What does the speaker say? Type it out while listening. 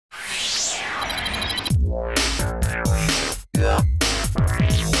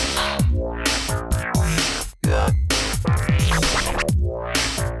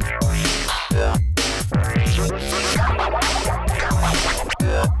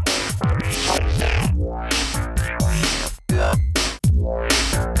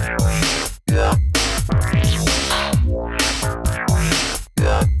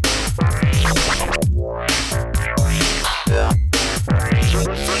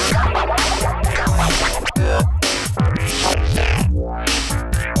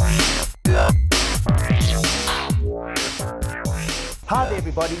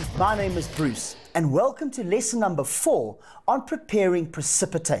everybody, my name is Bruce and welcome to lesson number 4 on preparing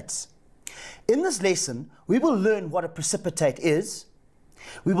precipitates. In this lesson, we will learn what a precipitate is,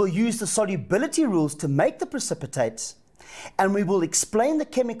 we will use the solubility rules to make the precipitates, and we will explain the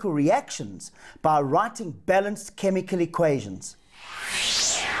chemical reactions by writing balanced chemical equations.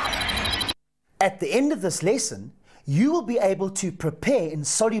 At the end of this lesson, you will be able to prepare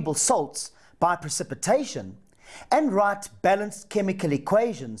insoluble salts by precipitation and write balanced chemical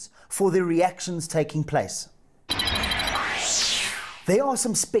equations for the reactions taking place. There are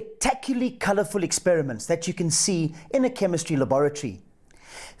some spectacularly colourful experiments that you can see in a chemistry laboratory.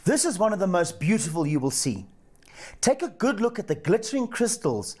 This is one of the most beautiful you will see. Take a good look at the glittering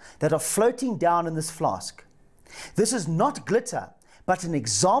crystals that are floating down in this flask. This is not glitter, but an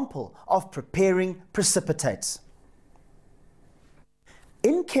example of preparing precipitates.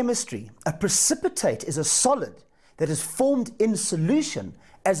 In chemistry, a precipitate is a solid that is formed in solution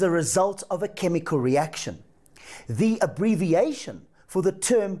as a result of a chemical reaction. The abbreviation for the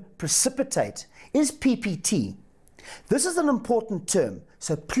term precipitate is PPT. This is an important term,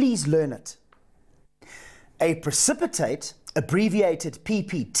 so please learn it. A precipitate, abbreviated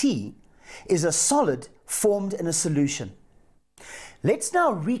PPT, is a solid formed in a solution. Let's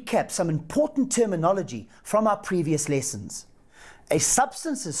now recap some important terminology from our previous lessons. A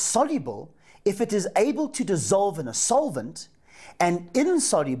substance is soluble if it is able to dissolve in a solvent, and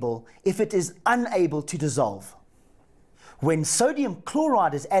insoluble if it is unable to dissolve. When sodium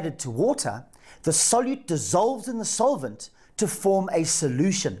chloride is added to water, the solute dissolves in the solvent to form a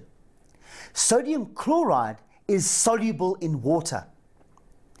solution. Sodium chloride is soluble in water.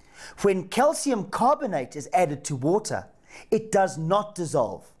 When calcium carbonate is added to water, it does not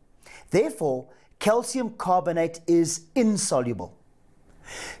dissolve. Therefore, calcium carbonate is insoluble.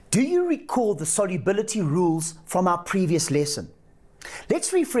 Do you recall the solubility rules from our previous lesson?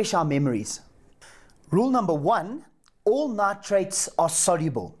 Let's refresh our memories. Rule number 1, all nitrates are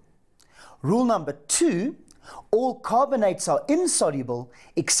soluble. Rule number 2, all carbonates are insoluble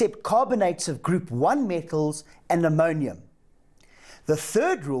except carbonates of group 1 metals and ammonium. The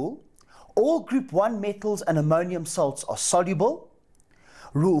third rule, all group 1 metals and ammonium salts are soluble.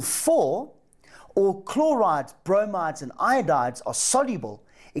 Rule 4, all chlorides, bromides and iodides are soluble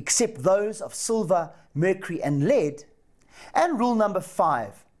except those of silver, mercury and lead. And rule number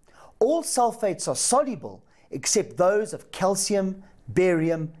 5, all sulfates are soluble except those of calcium,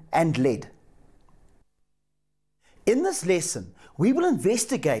 barium and lead. In this lesson, we will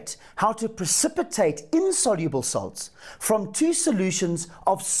investigate how to precipitate insoluble salts from 2 solutions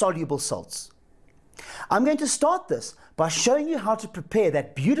of soluble salts. I'm going to start this by showing you how to prepare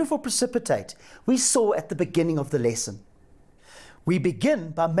that beautiful precipitate we saw at the beginning of the lesson. We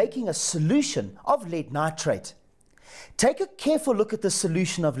begin by making a solution of lead nitrate. Take a careful look at the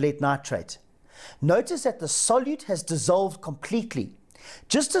solution of lead nitrate. Notice that the solute has dissolved completely,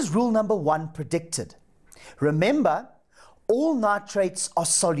 just as rule number 1 predicted. Remember, all nitrates are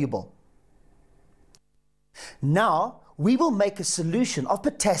soluble. Now, we will make a solution of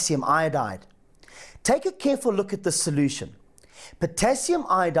potassium iodide. Take a careful look at the solution. Potassium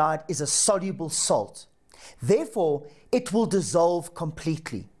iodide is a soluble salt. Therefore, it will dissolve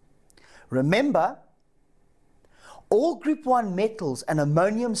completely. Remember, all group 1 metals and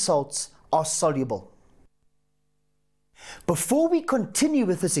ammonium salts are soluble. Before we continue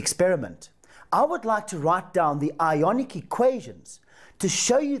with this experiment, I would like to write down the ionic equations to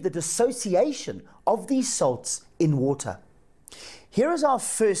show you the dissociation of these salts in water. Here is our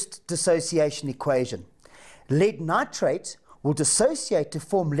first dissociation equation. Lead nitrate will dissociate to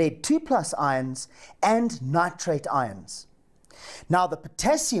form lead 2+ ions and nitrate ions. Now the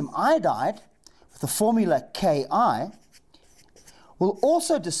potassium iodide, with the formula Ki, will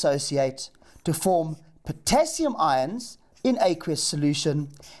also dissociate to form potassium ions in aqueous solution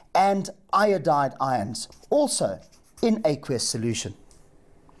and iodide ions, also in aqueous solution.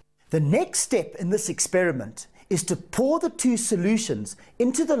 The next step in this experiment is to pour the 2 solutions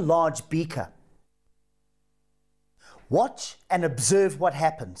into the large beaker. Watch and observe what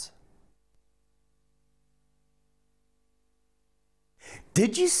happens.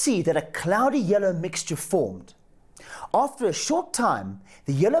 Did you see that a cloudy yellow mixture formed? After a short time,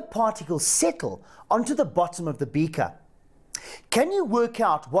 the yellow particles settle onto the bottom of the beaker. Can you work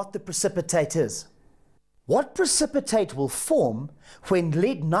out what the precipitate is? What precipitate will form when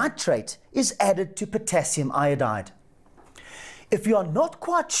lead nitrate is added to potassium iodide? If you are not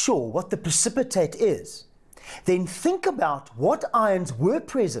quite sure what the precipitate is, then think about what ions were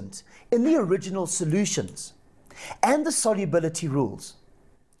present in the original solutions and the solubility rules.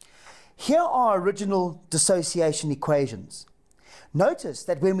 Here are original dissociation equations. Notice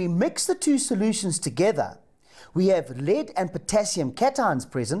that when we mix the two solutions together, we have lead and potassium cations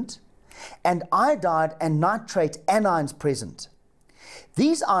present and iodide and nitrate anions present.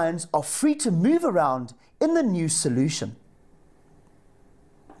 These ions are free to move around in the new solution.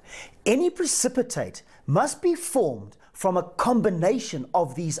 Any precipitate must be formed from a combination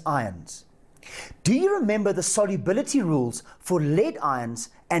of these ions. Do you remember the solubility rules for lead ions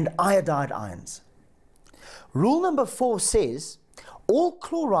and iodide ions? Rule number 4 says all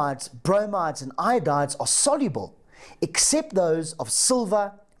chlorides, bromides and iodides are soluble except those of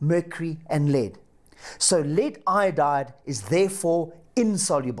silver, mercury and lead. So lead iodide is therefore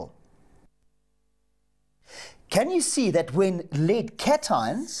insoluble. Can you see that when lead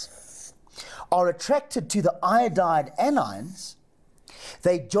cations are attracted to the iodide anions,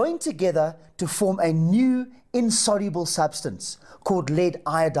 they join together to form a new insoluble substance called lead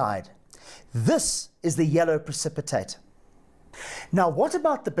iodide. This is the yellow precipitate. Now, what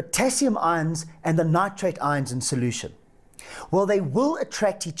about the potassium ions and the nitrate ions in solution? Well, they will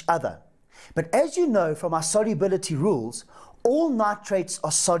attract each other. But as you know from our solubility rules, all nitrates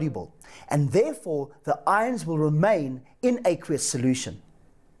are soluble, and therefore the ions will remain in aqueous solution.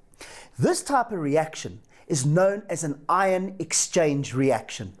 This type of reaction is known as an ion exchange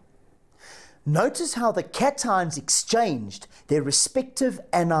reaction. Notice how the cations exchanged their respective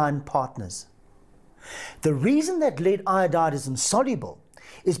anion partners. The reason that lead iodide is insoluble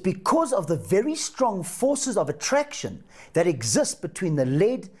is because of the very strong forces of attraction that exist between the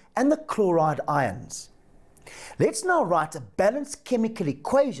lead and the chloride ions. Let's now write a balanced chemical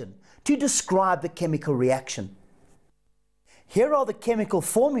equation to describe the chemical reaction. Here are the chemical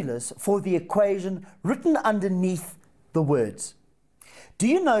formulas for the equation written underneath the words. Do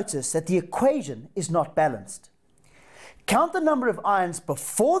you notice that the equation is not balanced? Count the number of ions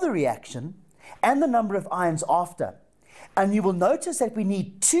before the reaction and the number of ions after, and you will notice that we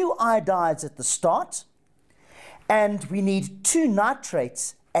need 2 iodides at the start and we need 2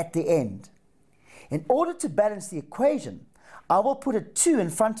 nitrates at the end. In order to balance the equation, I will put a 2 in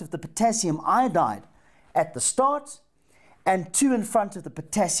front of the potassium iodide at the start and 2 in front of the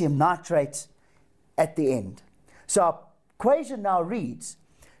potassium nitrate at the end. So our equation now reads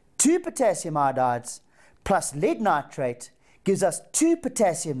 2 potassium iodides plus lead nitrate gives us 2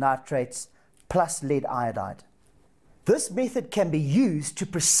 potassium nitrates plus lead iodide. This method can be used to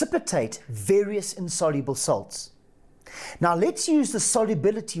precipitate various insoluble salts. Now let's use the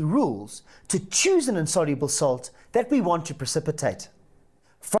solubility rules to choose an insoluble salt that we want to precipitate.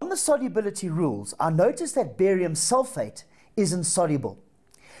 From the solubility rules, I notice that barium sulfate is insoluble.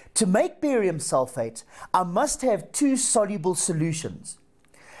 To make barium sulfate, I must have 2 soluble solutions.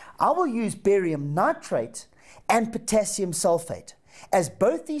 I will use barium nitrate and potassium sulfate, as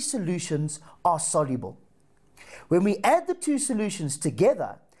both these solutions are soluble. When we add the 2 solutions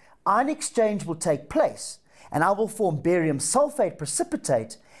together, ion exchange will take place, and I will form barium sulfate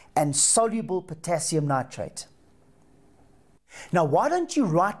precipitate and soluble potassium nitrate. Now, why don't you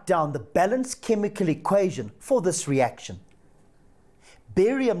write down the balanced chemical equation for this reaction?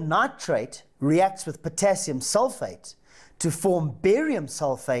 Barium nitrate reacts with potassium sulfate to form barium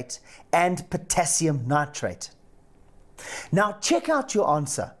sulfate and potassium nitrate. Now check out your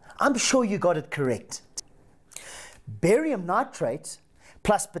answer. I'm sure you got it correct. Barium nitrate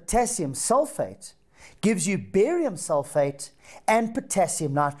plus potassium sulfate gives you barium sulfate and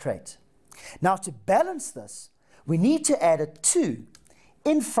potassium nitrate. Now to balance this, we need to add a 2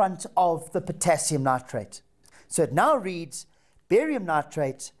 in front of the potassium nitrate. So it now reads barium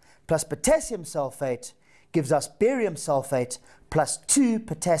nitrate plus potassium sulfate gives us barium sulfate plus 2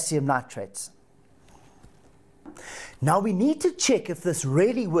 potassium nitrates. Now we need to check if this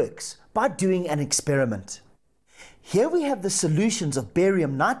really works by doing an experiment. Here we have the solutions of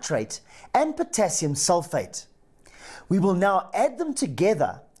barium nitrate and potassium sulfate. We will now add them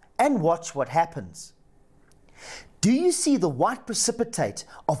together and watch what happens. Do you see the white precipitate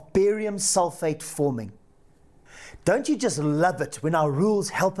of barium sulfate forming? Don't you just love it when our rules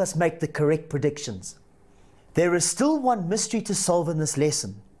help us make the correct predictions? There is still one mystery to solve in this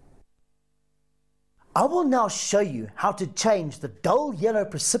lesson. I will now show you how to change the dull yellow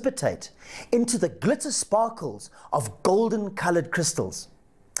precipitate into the glitter sparkles of golden colored crystals.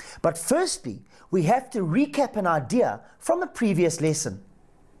 But firstly, we have to recap an idea from a previous lesson.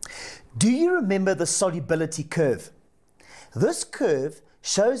 Do you remember the solubility curve? This curve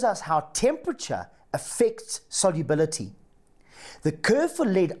shows us how temperature affects solubility. The curve for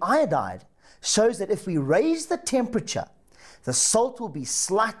lead iodide shows that if we raise the temperature, the salt will be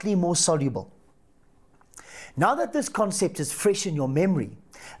slightly more soluble. Now that this concept is fresh in your memory,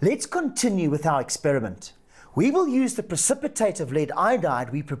 let's continue with our experiment. We will use the precipitate of lead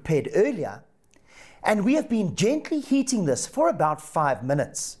iodide we prepared earlier, and we have been gently heating this for about 5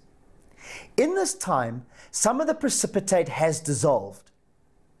 minutes. In this time, some of the precipitate has dissolved.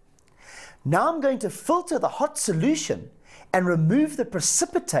 Now I'm going to filter the hot solution and remove the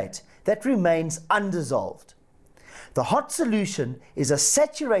precipitate that remains undissolved. The hot solution is a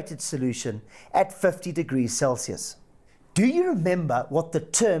saturated solution at 50 degrees Celsius. Do you remember what the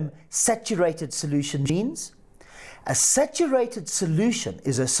term saturated solution means? A saturated solution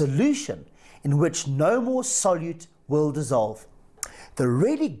is a solution in which no more solute will dissolve. The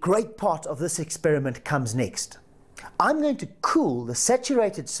really great part of this experiment comes next. I'm going to cool the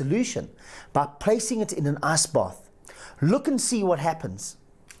saturated solution by placing it in an ice bath. Look and see what happens.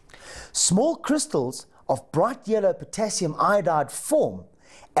 Small crystals of bright yellow potassium iodide form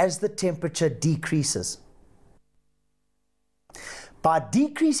as the temperature decreases. By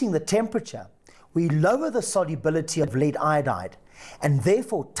decreasing the temperature, we lower the solubility of lead iodide, and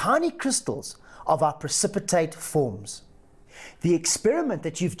therefore tiny crystals of our precipitate forms. The experiment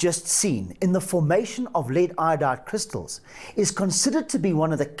that you've just seen in the formation of lead iodide crystals is considered to be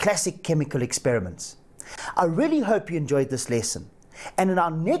one of the classic chemical experiments. I really hope you enjoyed this lesson, and in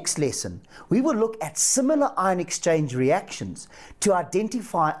our next lesson we will look at similar ion exchange reactions to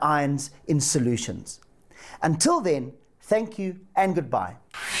identify ions in solutions. Until then, thank you and goodbye.